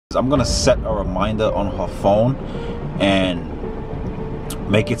I'm gonna set a reminder on her phone and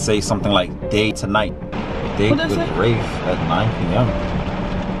make it say something like date tonight. Date with Rafe at 9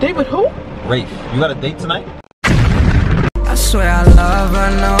 p.m. Date with who? Rafe. You got a date tonight? I swear I love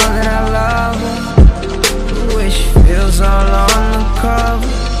her, know that I love her. The way she feels all on the cover.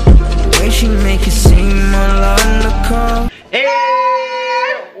 The way she make it seem all undercover. Hey!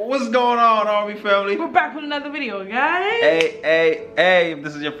 What's going on, Army family? We're back with another video, guys. Hey, if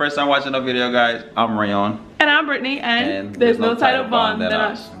this is your first time watching a video, guys, I'm Rayon. And I'm Britney, and there's no tighter bond than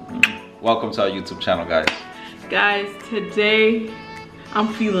us. Welcome to our YouTube channel, guys. Guys, today, I'm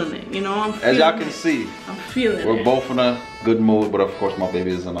feeling it, you know? I'm feeling As y'all can see, I'm feeling it. we're both in a good mood, but of course my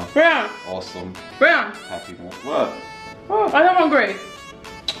baby is in a awesome, happy mood. What? Oh, I have my grade.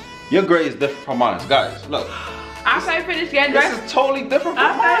 Your grade is different from mine. Guys, look. After I finish getting dressed. This is totally different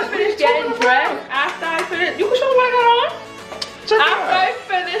from mine. After I finish getting dressed, you can show me what I got on? After I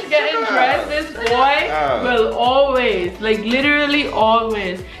finish getting dressed, this boy will always, like literally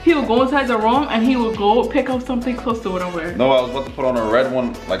always, he will go inside the room and he will go pick up something close to what I'm wearing. No, I was about to put on a red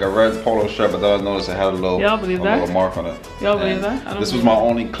one, like a red polo shirt, but then I noticed it had a little, little mark on it. Y'all believe that? This was my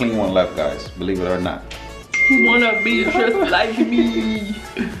only clean one left, guys. Believe it or not. He wanna be just like me.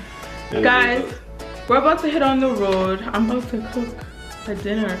 Guys, we're about to hit on the road. I'm about to cook a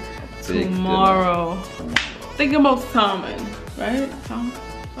dinner tomorrow. Thinking about salmon, right? Salmon?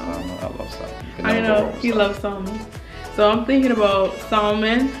 I love salmon. I know, he loves salmon. So I'm thinking about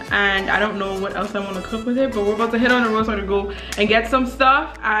salmon, and I don't know what else I want to cook with it, but we're about to hit on the road, so I'm gonna go and get some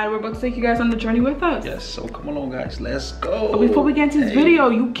stuff, and we're about to take you guys on the journey with us. Yes, so come along, guys, let's go. But before we get into this video,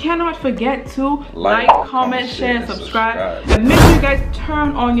 you cannot forget to like, comment, share, and subscribe. And make sure you guys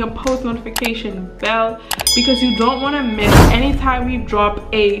turn on your post notification bell, because you don't want to miss anytime we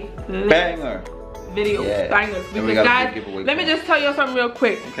drop a banger video bangers. Because guys, let me just tell you something real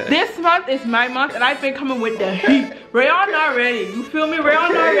quick. This month is my month, and I've been coming with the heat. Rayon not ready. You feel me?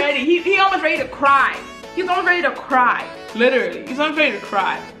 Rayon not ready. He almost ready to cry. He's almost ready to cry. Literally, he's almost ready to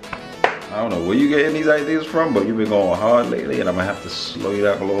cry. I don't know where you getting these ideas from, but you've been going hard lately, and I'm gonna have to slow you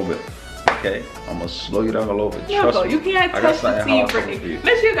down a little bit. Okay, I'm gonna slow you down a little bit. Trust me. You can't touch the Team Britney.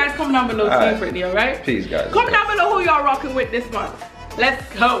 Make sure you guys comment down below Team Britney, alright? Peace, guys. Comment down below who y'all rocking with this month. Let's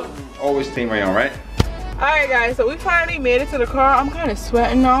go. Always Team Rayon, right? Alright guys, so we finally made it to the car. I'm kind of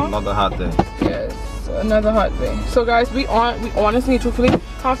sweating now. Another hot day. Yes, another hot day. So guys, we honestly, truthfully,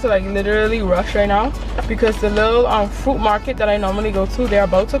 have to like literally rush right now, because the little fruit market that I normally go to, they're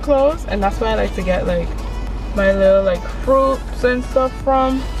about to close, and that's why I like to get like my little like fruits and stuff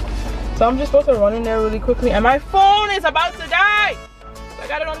from. So I'm just supposed to run in there really quickly, and my phone is about to die. So I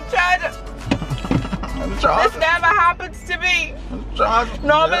got it on the charger. This never happens to me.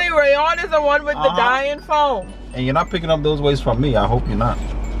 Normally Rayon is the one with the dying phone. And you're not picking up those ways from me. I hope you're not.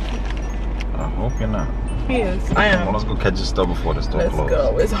 I hope you're not. He is. I am. Well, let's go catch this store before the store closes.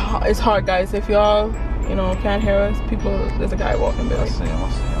 Let's go. It's hard, guys. If y'all, can't hear us, there's a guy walking by. Let's see.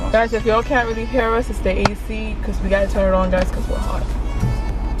 Guys, if y'all can't really hear us, it's the AC, because we gotta turn it on, guys, because we're hot.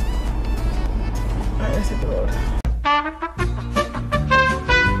 Alright, let's hit the road.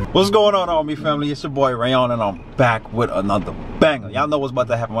 What's going on, Army family? It's your boy Rayon, and I'm back with another banger. Y'all know what's about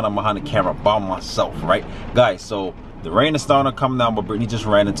to happen when I'm behind the camera by myself, right? Guys, so the rain is starting to come down, but Britney just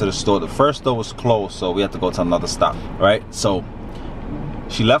ran into the store. The first store was closed, so we had to go to another stop, right? So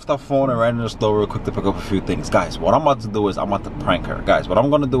she left her phone and ran into the store real quick to pick up a few things. Guys, what I'm about to do is I'm about to prank her. Guys, what I'm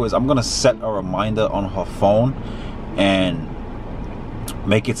gonna do is I'm gonna set a reminder on her phone and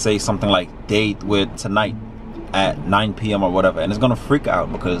make it say something like date with tonight at 9 p.m. or whatever, and it's gonna freak out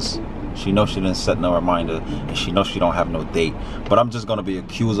because she knows she didn't set no reminder, and she knows she don't have no date. But I'm just gonna be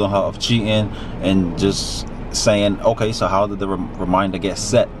accusing her of cheating and just saying, okay, so how did the reminder get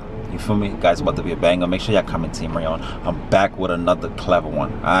set? You feel me? Guys, about to be a banger. Make sure y'all comment Team Rayon. I'm back with another clever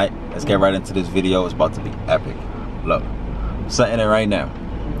one. Alright, let's get right into this video. It's about to be epic. Look, I'm setting it right now.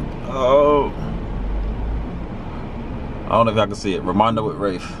 Oh, I don't know if y'all can see it. Reminder with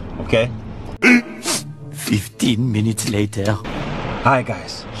Rafe, okay? 15 minutes later. Alright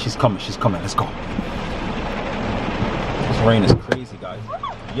guys, she's coming, let's go. This rain is crazy, guys.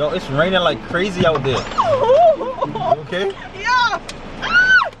 Yo, it's raining like crazy out there. You okay? Yeah!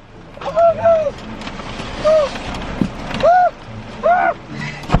 Oh my God!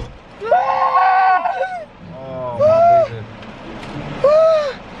 Oh my baby.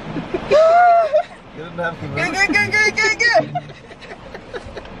 Get in the napkin, man. Get.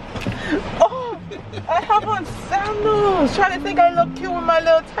 Oh, I have on sandals. Trying to think I look cute with my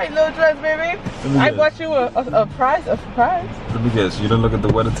little tight little dress, baby. I bought you a surprise. Let me guess, you didn't look at the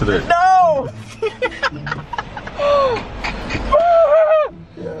weather today? No!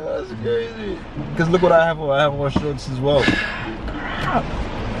 Yeah. crazy. Because look what I have on. I have on shorts as well.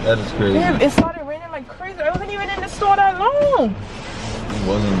 That is crazy. Damn, it started raining like crazy. I wasn't even in the store that long. It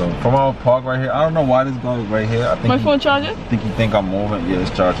wasn't though. From our park right here, I don't know why this guy is right here. I think my phone charger? I think he think I'm moving. Yeah,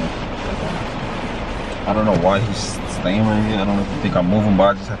 it's charging. I don't know why he's staying right here. I don't know if he think I'm moving, but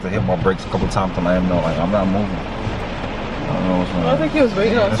I just have to hit my brakes a couple times to let him know like I'm not moving. I don't know what's going on. I think he was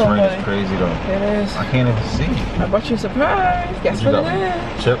waiting on somebody. This rain is crazy though. It is. I can't even see. I brought you a surprise. Guess what it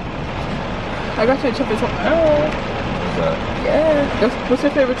is? Chip? I got you a chip and something else. What's that? Yeah. What's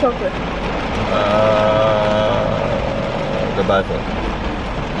your favorite chocolate? Godiva.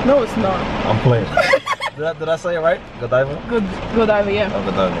 No, it's not. I'm playing. did I say it right? Godiva? Godiva, yeah. Oh,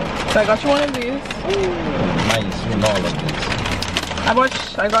 Godiva. So I got you one of these. Ooh, nice. You know all of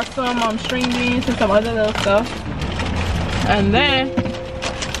this. I got some string beans and some other little stuff. And then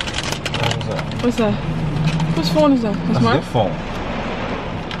what's that? Whose phone is that? That's your phone.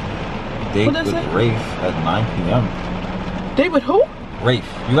 Date What is with it? Rafe at 9 p.m. Date with who? Rafe.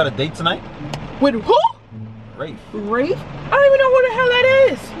 You got a date tonight? With who? Rafe. Rafe? I don't even know who the hell that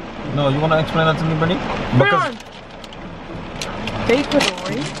is. No, you want to explain that to me, Britney? Rayon. Date with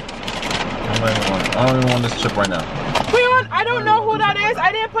Rafe? I don't even want this chip right now. Rayon, I don't know who that is.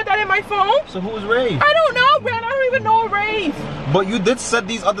 I didn't put that in my phone. So who is Rafe? I don't know, Rayon. I don't even know Rafe. But you did set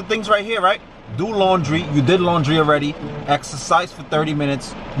these other things right here, right? Do laundry. You did laundry already. Exercise for 30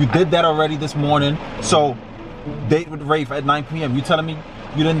 minutes. You did that already this morning. So, date with Rafe at 9 p.m. You telling me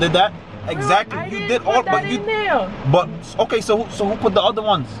you didn't did that? Exactly. I You didn't did put all, that but you. in there. But okay, so who put the other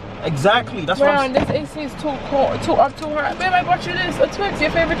ones? Exactly. That's what I'm Rayon, this AC is too cold, too hot. Babe, I bought you this. A Twix, your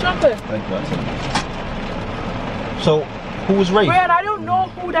favorite chocolate. Thank you. So, who was Rafe? Rayon, I don't know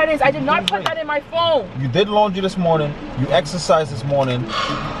who that is. I did not put that in my phone. You did laundry this morning. You exercised this morning,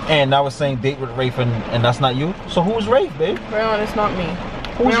 and now it's saying date with Rafe, and that's not you. So who is Rafe, babe? Rayon, it's not me.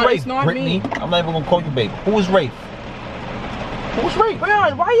 Who's Rayon, Rafe? it's not Britney. me. I'm not even gonna call you babe. Who is Rafe? Who's Rafe?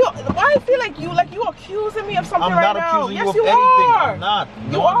 Rayon, why I feel like you accusing me of something right now? I'm not accusing Yes, you of you anything. are. I'm not.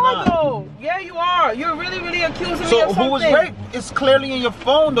 No, You I'm are not. though. Yeah, you are. You're really accusing me of So something. who is Rafe? It's clearly in your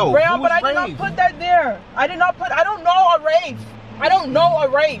phone though. Rayon, Who but is I did not Rafe? put that there. I don't know a Rafe. I don't know a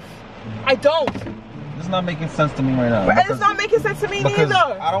Rafe. I don't. It's not making sense to me right now. But it's not making sense to me because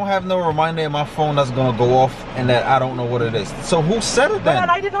neither. I don't have no reminder in my phone that's gonna go off and that I don't know what it is. So who said it then? Man,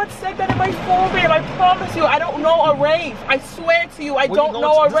 I did not say that in my phone, babe. I promise you, I don't know a Rafe. I swear to you, I don't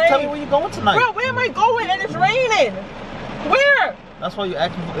know a Just tell me Rafe. where you going tonight. Bro, where am I going and it's raining? Where? That's why you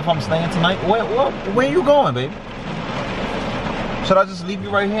asked me if I'm staying tonight. Where you going, babe? Should I just leave you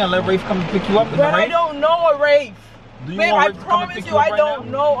right here and let Rafe come and pick you up in the But I rain? don't know a Rafe. Do you Babe, want I Rafe to come and promise pick you, you up I right don't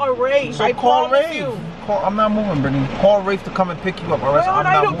now? know a Rafe. So I call promise Rafe. you. I'm not moving, Britney. Call Rafe to come and pick you up. Or else I'm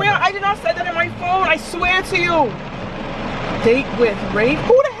not moving. I did not say that in my phone. I swear to you. Date with Rafe?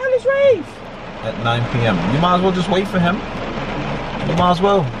 Who the hell is Rafe? At 9 p.m. You might as well just wait for him. You might as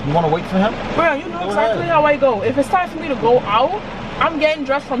well. You want to wait for him? Bro, you know Go exactly ahead. how I go. If it's time for me to go out, I'm getting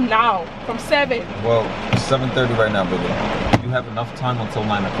dressed from now, from 7. Well, it's 7:30 right now, baby. You have enough time until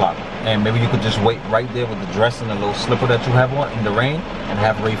 9 o'clock. And maybe you could just wait right there with the dress and the little slipper that you have on in the rain and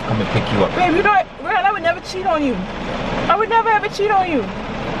have Rafe come and pick you up. Babe, you know what? Bro, I would never cheat on you. I would never ever cheat on you.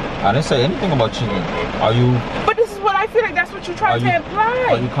 I didn't say anything about cheating. Are you But this is what I feel like that's what you're trying to imply.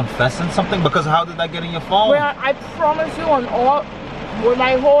 Are you confessing something? Because how did that get in your phone? Well, I promise you with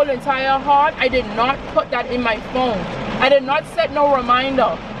my whole entire heart, I did not put that in my phone. I did not set no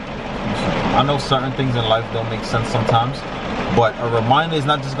reminder. I know certain things in life don't make sense sometimes, but a reminder is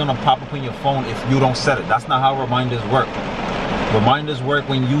not just gonna pop up in your phone if you don't set it. That's not how reminders work. Reminders work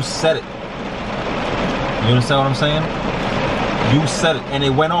when you set it. You understand what I'm saying? You set it and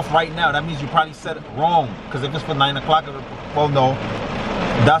it went off right now. That means you probably set it wrong. Because if it's for 9 o'clock, well, no.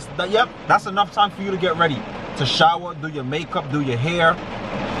 Yep, that's enough time for you to get ready. To shower, do your makeup, do your hair.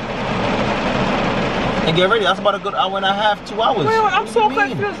 And get ready. That's about a good hour and a half, 2 hours. Well, I'm so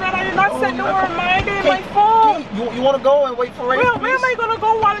confused, man. I did not set no reminder in my phone. You want to go and wait for Rafe? Well, where am I going to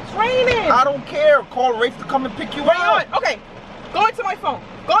go while it's raining? I don't care. Call Rafe to come and pick you up. Okay, go into my phone.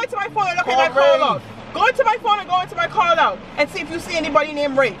 Go into my phone and look at my Call call Rafe. out. Go into my phone and go into my call out and see if you see anybody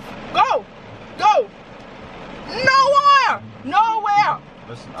named Rafe. Go. Go. Nowhere. Nowhere.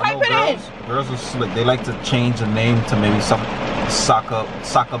 Listen, Type I know it girls are slick. They like to change the name to maybe some soccer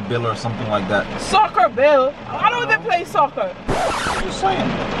bill or something like that. Soccer Bill? I don't even play soccer. I'm just saying.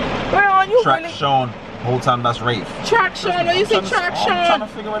 Well, you Track really... Sean. Whole time that's Rafe. Track Sean. No, you say Track Sean. I'm trying to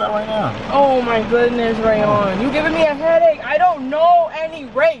figure it out right now. Oh my goodness, Rayon. You giving me a headache. I don't know any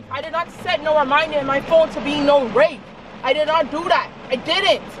Rafe. I did not set no reminder in my phone to be no Rafe. I did not do that. I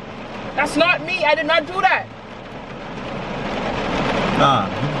didn't. That's not me. I did not do that. Nah,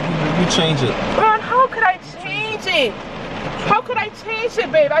 you change it? Man, how could I change it? How could I change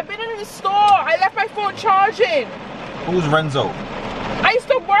it, babe? I've been in the store. I left my phone charging. Who's Renzo? I used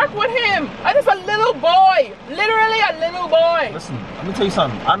to work with him. I was a little boy. Literally a little boy. Listen, let me tell you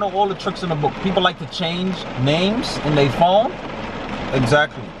something. I know all the tricks in the book. People like to change names in their phone.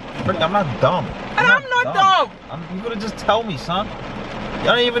 Exactly. Britney, I'm not dumb. And I'm not dumb. You could have just tell me, son. I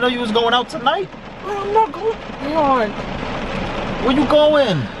didn't even know you was going out tonight. Man, I'm not going. Hang on. Where you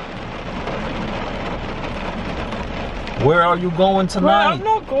going? Where are you going tonight? Man, I'm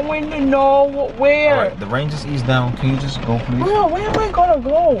not going to know where. All right, the rain just eased down. Can you just go, please? Where am I gonna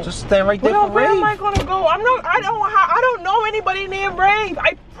go? Just stand right there. Where am I gonna go? I don't know anybody named Rave.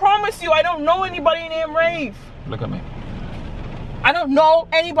 I promise you, I don't know anybody named Rave. Look at me. I don't know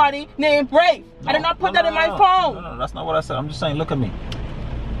anybody named Rave. No, I did not put that in my phone. No, that's not what I said. I'm just saying, look at me.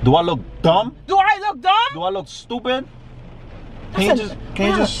 Do I look dumb? Do I look dumb? Do I look stupid? Can you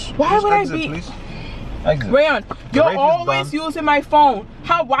just why would I be? Please? Exit. Rayon, you're always using my phone.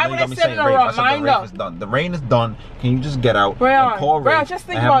 Why would I set it a reminder? The rain is done. Can you just get out? Rayon, just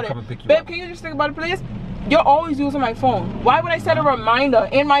think about it. Babe, can you just think about it, please? You're always using my phone. Why would I set a reminder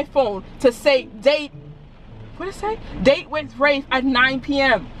in my phone to say date? What did it say? Date with Rafe at 9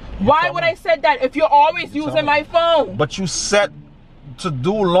 p.m. Why would I set that if you're always using my phone? But you set to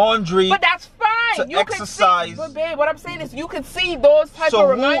do laundry. But that's fine. To exercise. But babe, what I'm saying is you can see those type of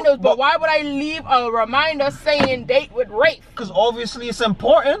reminders, but why would I leave a reminder saying date with Rafe? Because obviously it's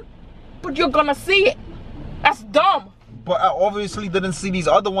important. But you're gonna see it. That's dumb. But I obviously didn't see these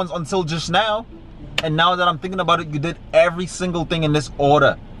other ones until just now. And now that I'm thinking about it, you did every single thing in this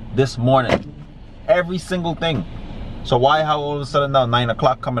order this morning. Every single thing. So why, how all of a sudden now 9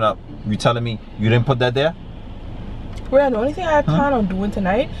 o'clock coming up, you telling me you didn't put that there? Well, the only thing I plan on doing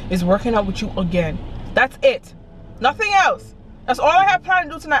tonight is working out with you again. That's it. Nothing else. That's all I have planned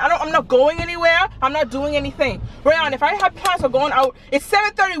to do tonight. I'm not going anywhere. I'm not doing anything. Rayon, if I had plans of going out, it's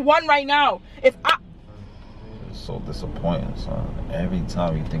 7:31 right now. It's so disappointing, son. Every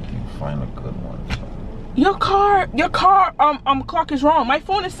time you think you find a good one, son. Your car clock is wrong. My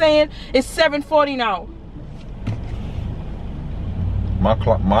phone is saying it's 7:40 now.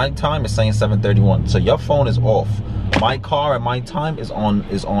 My time is saying 7:31. So your phone is off. My car and my time is on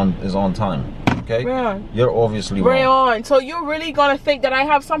time. Okay? Rayon, you're obviously wrong. Rayon, so you're really gonna think that I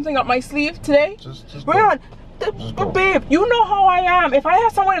have something up my sleeve today? Just Rayon, but babe, you know how I am. If I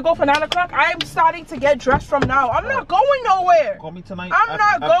have somewhere to go for 9 o'clock, I am starting to get dressed from now. I'm not going nowhere. Call me tonight. I'm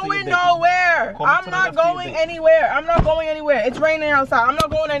not going nowhere. I'm not going anywhere. I'm not going anywhere. It's raining outside. I'm not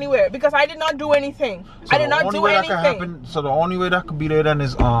going anywhere because I did not do anything. I did not do anything. So the only way that could be there then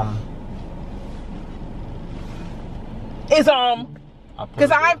is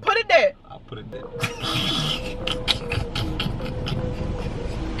because I put it there. I put it there.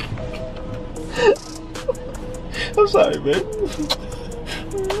 I'm sorry, babe.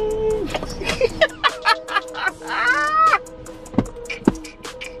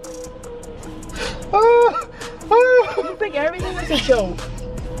 You think everything is a joke?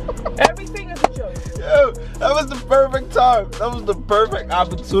 Everything is a joke. Yo, that was the perfect time. That was the perfect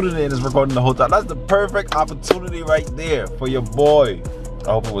opportunity, and it's recording the whole time. That's the perfect opportunity right there for your boy.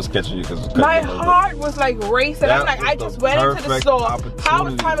 I hope it was catching you because my heart was like racing. I'm like, I just went into the store. How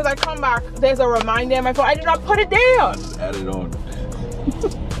much time as I come back, there's a reminder in my phone. I did not put it there. I just added on.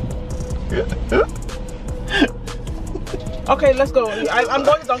 Okay, let's go. I'm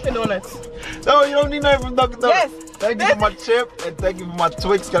going to Dunkin' Donuts. No, you don't need nothing from Dunkin' Donuts. Yes. Thank you for my chip and thank you for my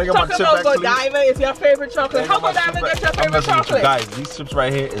Twix. Can I get my chip back, please? Diamond is your favorite chocolate. How about Diamond get your favorite chocolate? Guys, these chips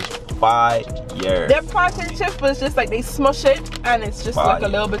right here is fire. They're plantain chips, but it's just like they smush it and it's just like a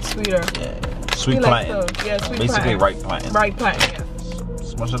little bit sweeter. Yeah. Sweet plantain. Like yeah, sweet basically plantain. Ripe plantain. Ripe plantain, yeah.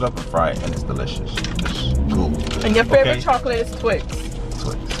 Smush it up and fry it and it's delicious. It's cool. And your favorite chocolate is Twix.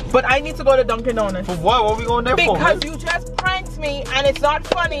 But I need to go to Dunkin' Donuts. For what? What are we going there for? Because you just pranked me and it's not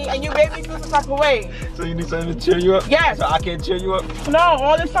funny and you made me feel some type of way. So you need something to cheer you up? Yes. So I can't cheer you up? No,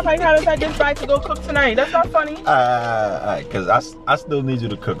 all this stuff I have is I just buy to go cook tonight. That's not funny. Alright, because I still need you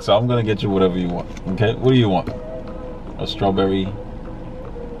to cook, so I'm going to get you whatever you want. Okay? What do you want? A strawberry...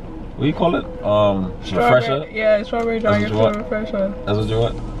 What do you call it? Refresher? Yeah, strawberry dragon fruit refresher. That's what you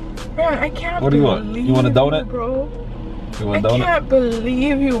want? Man, I can't What do you want? You want a donut? Bro. You want a donut? I can't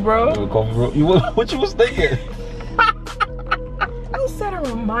believe you, bro. You want a coffee, bro? What you was thinking? You said a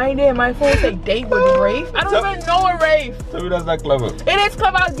reminder in my phone say date with Rafe. I don't even know a Rafe. Tell me that's not clever. It is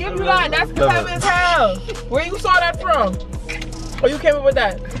clever. I'll give you that. That's clever as hell. Where you saw that from? Or you came up with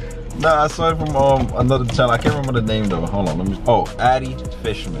that? Nah, I saw it from another channel. I can't remember the name though. Hold on, let me. Oh, Addie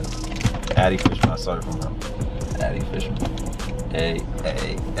Fishman. Addie Fishman. I saw it from her. Addie Fishman. Hey.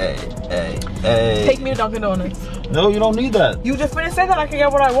 Take me to Dunkin' Donuts. No, you don't need that. You just finished saying that I can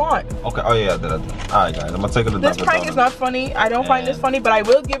get what I want. Okay. Oh yeah, I did. Alright guys, I'm gonna take it to Dunkin' Donuts. This prank is not funny. I don't find this funny, but I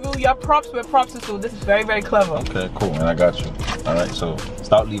will give you your props where props is due. This is very, very clever. Okay, cool, man. I got you. Alright, so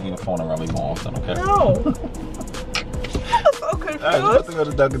stop leaving your phone around me more often, okay? No. I'm so confused. Alright, let's go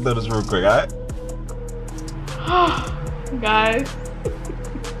to Dunkin' Donuts real quick, alright? Guys,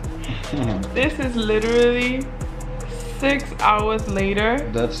 this is literally 6 hours later.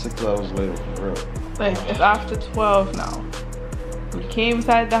 That's 6 hours later, for real. Like, it's after 12 now. We came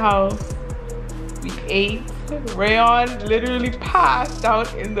inside the house. We ate. Rayon literally passed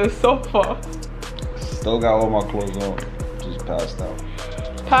out in the sofa. Still got all my clothes on. Just passed out.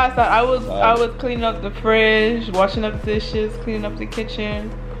 Passed out. I was cleaning up the fridge, washing up dishes, cleaning up the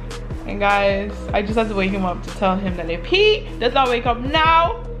kitchen. And guys, I just had to wake him up to tell him that if he does not wake up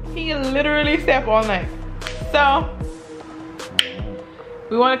now, he can literally stay up all night. So,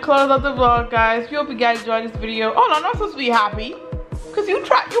 we want to close out the vlog, guys. We hope you guys enjoyed this video. Oh no, I'm not supposed to be happy. Because you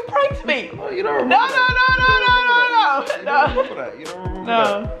pranked me. Oh, you don't remember No. You don't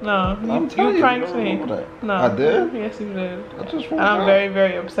remember No. You pranked me. No. I did? Yes, you did. I just woke And I'm up. very,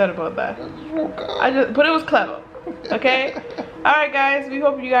 very upset about that. I just woke up. But it was clever. Okay? Alright guys, we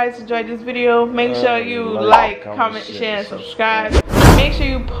hope you guys enjoyed this video. Make sure you like, comment, share, and subscribe. Make sure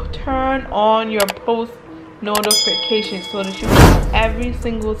you turn on your post notifications so that you know every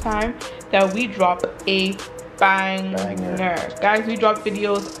single time that we drop a banger. Guys, we drop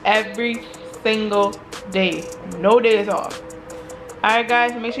videos every single day. No days off. Alright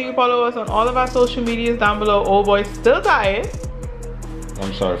guys, make sure you follow us on all of our social medias down below. Old boy still tired.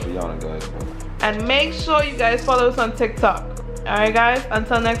 I'm sorry for yawning, guys. And make sure you guys follow us on TikTok. Alright guys,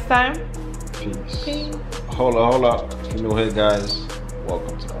 until next time. Peace. Hold up. If you're new here, guys,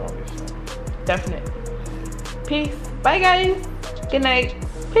 welcome to the Army family. Definitely. Peace. Bye guys. Good night.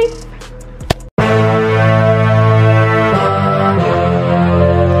 Peace.